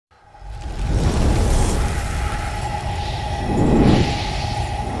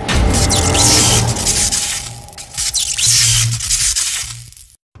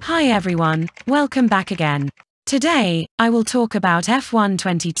Hi everyone, welcome back again. Today, I will talk about F1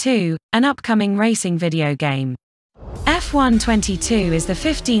 22, an upcoming racing video game. F1 22 is the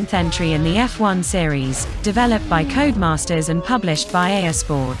 15th entry in the F1 series, developed by Codemasters and published by EA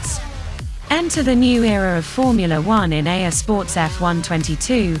Sports. Enter the new era of Formula 1 in EA Sports F1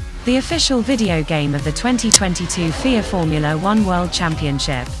 22, the official video game of the 2022 FIA Formula 1 World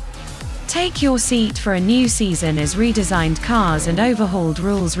Championship. Take your seat for a new season as redesigned cars and overhauled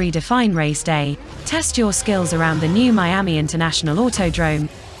rules redefine race day, test your skills around the new Miami International Autodrome,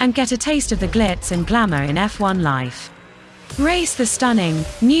 and get a taste of the glitz and glamour in F1 life. Race the stunning,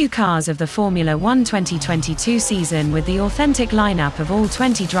 new cars of the Formula 1 2022 season with the authentic lineup of all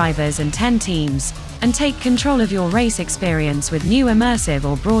 20 drivers and 10 teams, and take control of your race experience with new immersive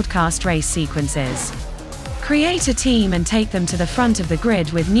or broadcast race sequences. Create a team and take them to the front of the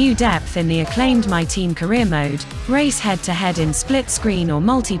grid with new depth in the acclaimed My Team Career mode, race head-to-head in split-screen or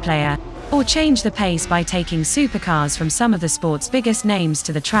multiplayer, or change the pace by taking supercars from some of the sport's biggest names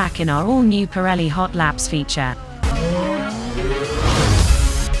to the track in our all-new Pirelli Hot Laps feature.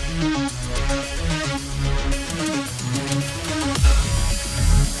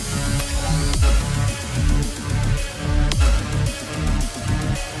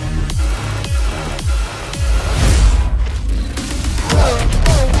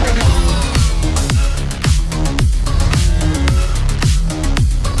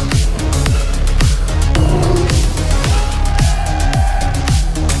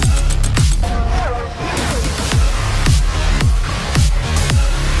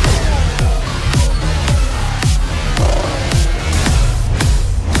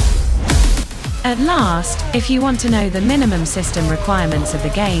 At last, if you want to know the minimum system requirements of the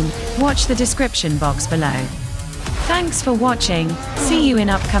game, watch the description box below. Thanks for watching, see you in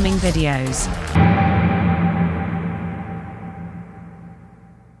upcoming videos.